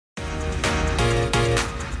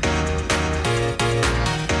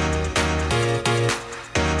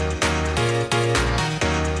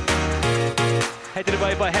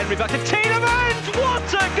by Henry, back to Tielemans. What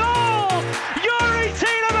a goal! Youri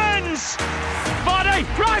Tielemans! Vardy,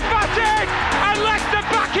 right footed, and Leicester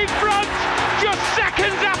back in front just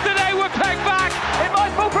seconds after they were pegged back. It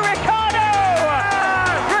might fall for Ricardo!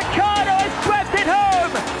 Ricardo has swept it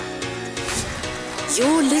home!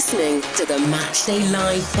 You're listening to the Matchday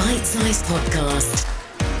Live Bite-Size Podcast.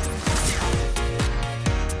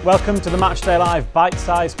 Welcome to the Matchday Live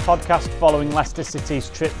Bite-Size Podcast following Leicester City's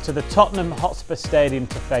trip to the Tottenham Hotspur Stadium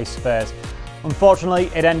to face Spurs. Unfortunately,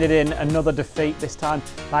 it ended in another defeat, this time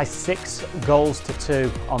by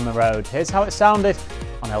 6-2 on the road. Here's how it sounded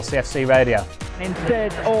on LCFC Radio.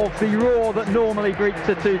 Instead of the roar that normally greets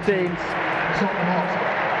the two teams,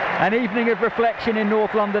 an evening of reflection in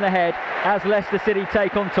North London ahead as Leicester City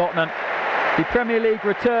take on Tottenham. The Premier League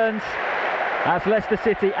returns as Leicester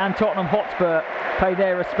City and Tottenham Hotspur pay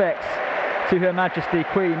their respects to Her Majesty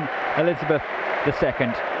Queen Elizabeth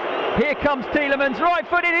II. Here comes Tielemans,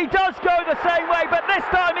 right-footed, he does go the same way, but this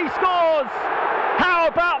time he scores! How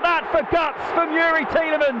about that for guts from Youri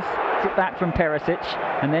Tielemans? It back from Perisic,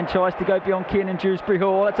 and then tries to go beyond Kiernan Dewsbury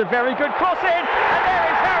Hall. That's a very good cross in, and there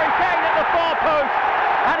is Harry Kane at the far post,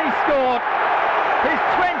 and he scored his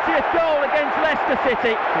 20th goal against Leicester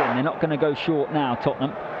City. And they're not going to go short now,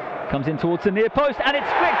 Tottenham. Comes in towards the near post, and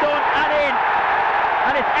it's flicked on and in.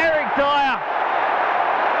 And it's Eric Dyer.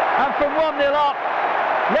 And from 1-0 up,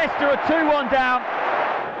 Leicester are 2-1 down.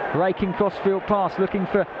 Raking crossfield pass, looking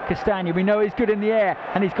for Castagna. We know he's good in the air,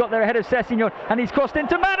 and he's got there ahead of Sessegnon, and he's crossed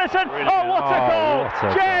into Maddison. Oh, what a goal!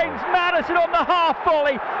 James Maddison on the half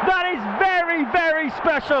volley. That is very, very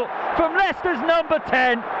special from Leicester's number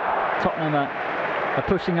 10. Tottenham are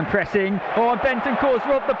pushing and pressing. Oh, and Bentancur's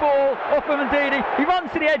robbed the ball off of Ndidi. He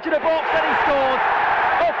runs to the edge of the box and he scores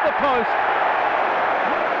off the post.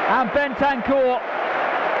 And Bentancur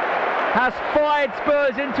has fired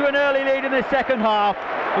Spurs into an early lead in the second half.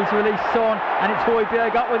 He's released Son, and it's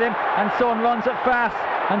Højbjerg up with him, and Son runs at fast,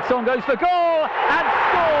 and Son goes for goal and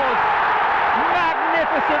scores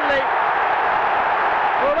magnificently.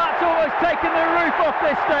 Well, that's almost taken the roof off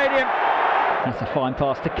this stadium. That's a fine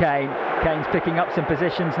pass to Kane. Kane's picking up some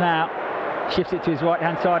positions now. Shifts it to his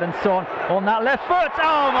right-hand side, and Son on that left foot.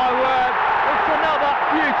 Oh my word! It's another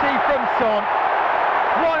beauty from Son.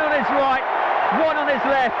 One on his right, one on his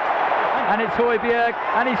left. And it's Højbjerg,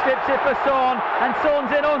 and he slips it for Son, and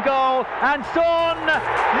Son's in on goal, and Son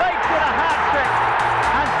makes it a hat-trick,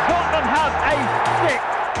 and Tottenham have a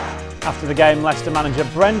sixth. After the game, Leicester manager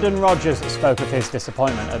Brendan Rodgers spoke of his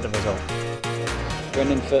disappointment at the result.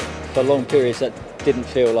 Brendan, for long periods that didn't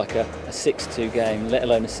feel like a 6-2 game, let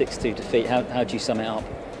alone a 6-2 defeat. How do you sum it up?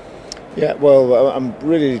 Yeah, well, I'm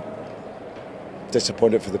really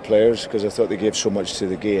disappointed for the players because I thought they gave so much to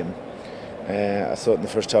the game. I thought in the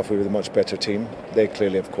first half we were the much better team. They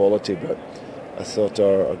clearly have quality, but I thought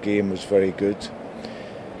our game was very good.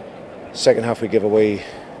 Second half we gave away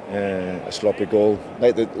a sloppy goal,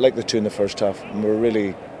 like the two in the first half. And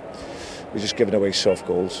we're just giving away soft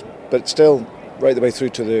goals. But still, right the way through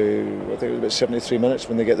to I think it was about 73 minutes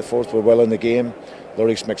when they get the fourth, we're well in the game.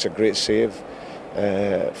 Lloris makes a great save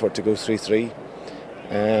for it to go 3-3.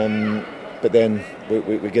 But then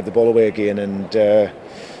we give the ball away again, and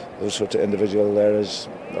those sort of individual errors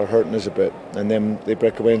are hurting us a bit, and then they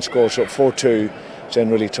break away and score. So at 4-2, it's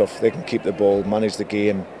then really tough. They can keep the ball, manage the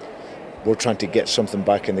game. We're trying to get something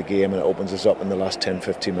back in the game, and it opens us up in the last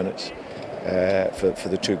 10-15 minutes for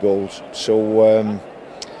the two goals. So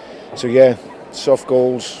yeah, soft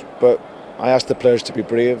goals, but I asked the players to be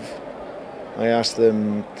brave. I asked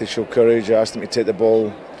them to show courage. I asked them to take the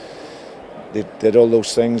ball. They did all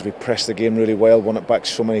those things. We pressed the game really well, won it back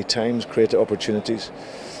so many times, created opportunities.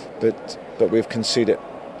 But we've conceded,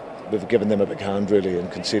 we've given them a big hand really,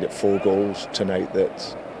 and conceded 4 goals tonight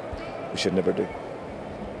that we should never do.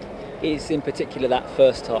 Is in particular that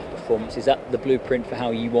first half performance, is that the blueprint for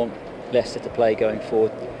how you want Leicester to play going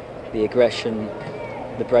forward? The aggression,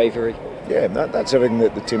 the bravery? Yeah, that's everything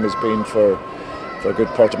that the team has been for a good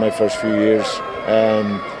part of my first few years.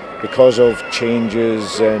 Because of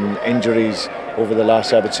changes and injuries over the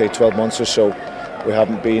last, I would say, 12 months or so, we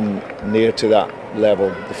haven't been near to that level,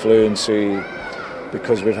 the fluency,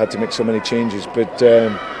 because we've had to make so many changes. But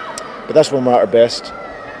that's when we're at our best,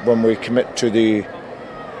 when we commit to the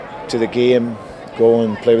game, go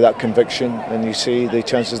and play with that conviction, and you see the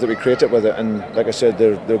chances that we created with it. And like I said,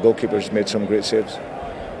 their goalkeepers made some great saves.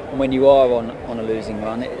 And when you are on a losing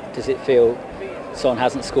run, does it feel Son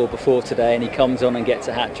hasn't scored before today and he comes on and gets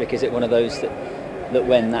a hat-trick? Is it one of those that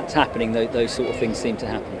when that's happening, those sort of things seem to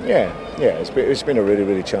happen? Yeah, it's been a really,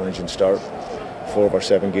 really challenging start. 4 of our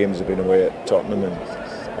 7 games have been away at Tottenham and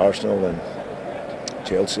Arsenal and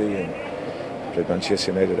Chelsea, and played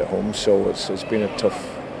Manchester United at home, so it's been a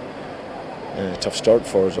tough start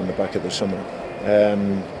for us on the back of the summer.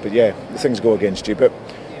 But yeah, things go against you. But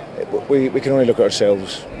we can only look at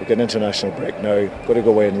ourselves. We've got an international break now. Got to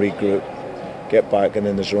go away and regroup, get back, and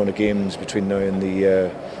then there's a run of games between now and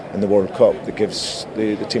the World Cup that gives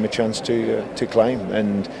the team a chance to climb.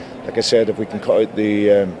 And like I said, if we can cut out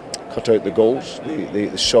the goals,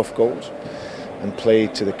 the soft goals, and play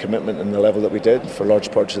to the commitment and the level that we did for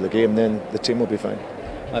large parts of the game, then the team will be fine.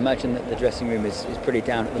 I imagine that the dressing room is pretty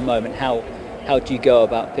down at the moment. How do you go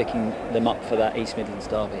about picking them up for that East Midlands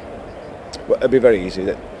derby? Well, it'd be very easy.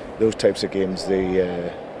 That those types of games, you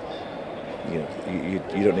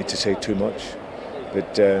don't need to say too much,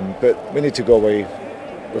 but we need to go away,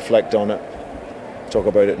 reflect on it, talk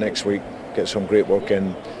about it next week, get some great work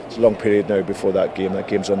in. It's a long period now before that game. That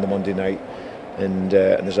game's on the Monday night, and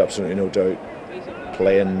there's absolutely no doubt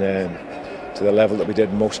playing to the level that we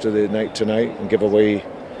did most of the night tonight and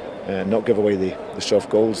not give away the soft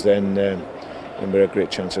goals, then we're a great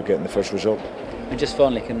chance of getting the first result. And just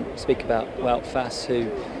finally, can speak about Wout Faes, who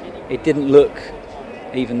it didn't look,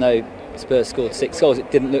 even though Spurs scored 6 goals, it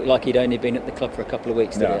didn't look like he'd only been at the club for a couple of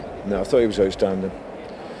weeks, did it? No, I thought he was outstanding.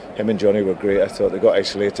 Him and Johnny were great. I thought they got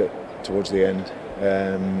isolated towards the end.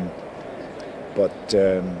 But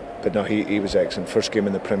no, he was excellent. First game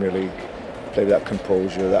in the Premier League, played with that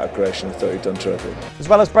composure, that aggression. I thought he'd done terrific. As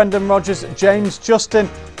well as Brendan Rodgers, James Justin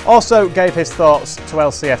also gave his thoughts to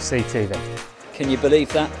LCFC TV. Can you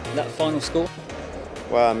believe that final score?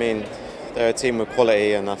 Well, I mean, they're a team with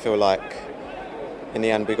quality, and I feel like in the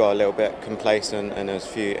end we got a little bit complacent and there's a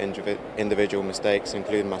few individual mistakes,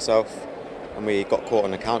 including myself, and we got caught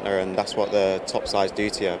on the counter, and that's what the top sides do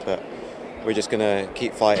to you. But we're just going to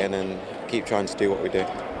keep fighting and keep trying to do what we do.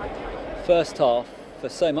 First half, for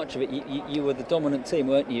so much of it, you were the dominant team,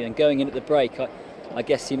 weren't you? And going in at the break, I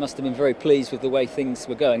guess you must have been very pleased with the way things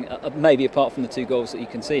were going, maybe apart from the 2 goals that you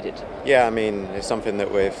conceded. Yeah, I mean, it's something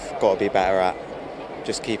that we've got to be better at,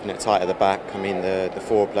 just keeping it tight at the back. I mean, the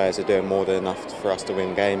forward players are doing more than enough for us to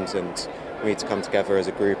win games, and we need to come together as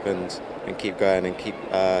a group and keep going and keep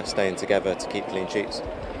staying together to keep clean sheets.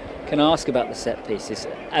 Can I ask about the set pieces?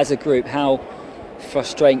 As a group, how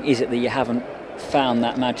frustrating is it that you haven't found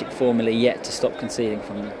that magic formula yet to stop conceding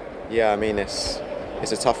from them? Yeah, I mean, it's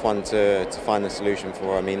a tough one to find the solution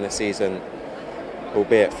for. I mean, this season,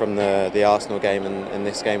 albeit from the Arsenal game and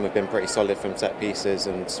this game, we've been pretty solid from set pieces,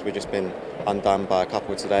 and we've just been undone by a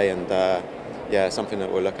couple today, and something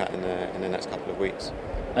that we'll look at in the next couple of weeks.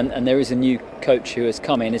 And there is a new coach who has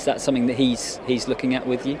come in. Is that something that he's looking at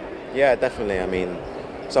with you? Yeah, definitely. I mean,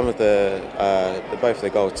 some of both of the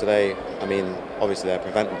goals today, I mean, obviously they're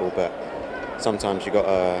preventable, but sometimes you've got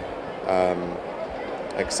to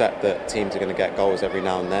accept that teams are going to get goals every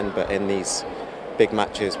now and then, but in these big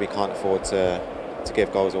matches we can't afford to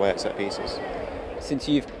give goals away at set pieces. Since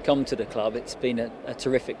you've come to the club, it's been a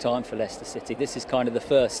terrific time for Leicester City. This is kind of the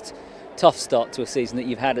first tough start to a season that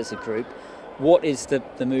you've had as a group. What is the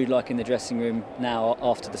mood like in the dressing room now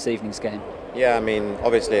after this evening's game? Yeah, I mean,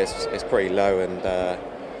 obviously it's pretty low, and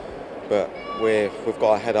but we've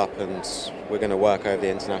got our head up, and we're going to work over the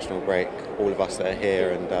international break, all of us that are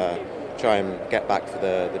here, and try and get back for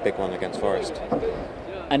the big one against Forest.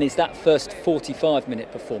 And is that first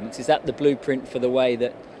 45-minute performance, is that the blueprint for the way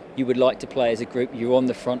that you would like to play as a group? You're on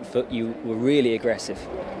the front foot, you were really aggressive.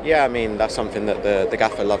 Yeah, I mean, that's something that the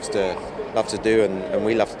gaffer loves to do, and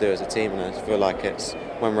we love to do as a team, and I feel like it's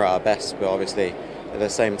when we're at our best, but obviously at the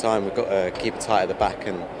same time we've got to keep it tight at the back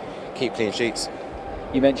and keep clean sheets.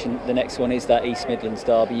 You mentioned the next one is that East Midlands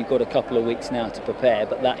derby. You've got a couple of weeks now to prepare,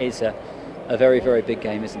 but that is a very, very big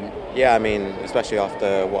game, isn't it? Yeah, I mean, especially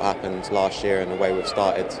after what happened last year and the way we've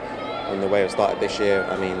started this year,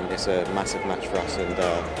 I mean, it's a massive match for us, and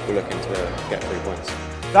we're looking to get 3 points.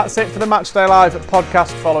 That's it for the Matchday Live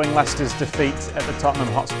podcast following Leicester's defeat at the Tottenham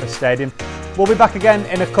Hotspur Stadium. We'll be back again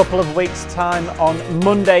in a couple of weeks' time on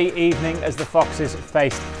Monday evening as the Foxes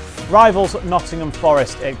faced rivals Nottingham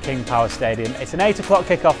Forest at King Power Stadium. It's an 8 o'clock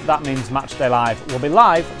kickoff. That means Matchday Live will be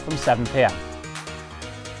live from 7 p.m.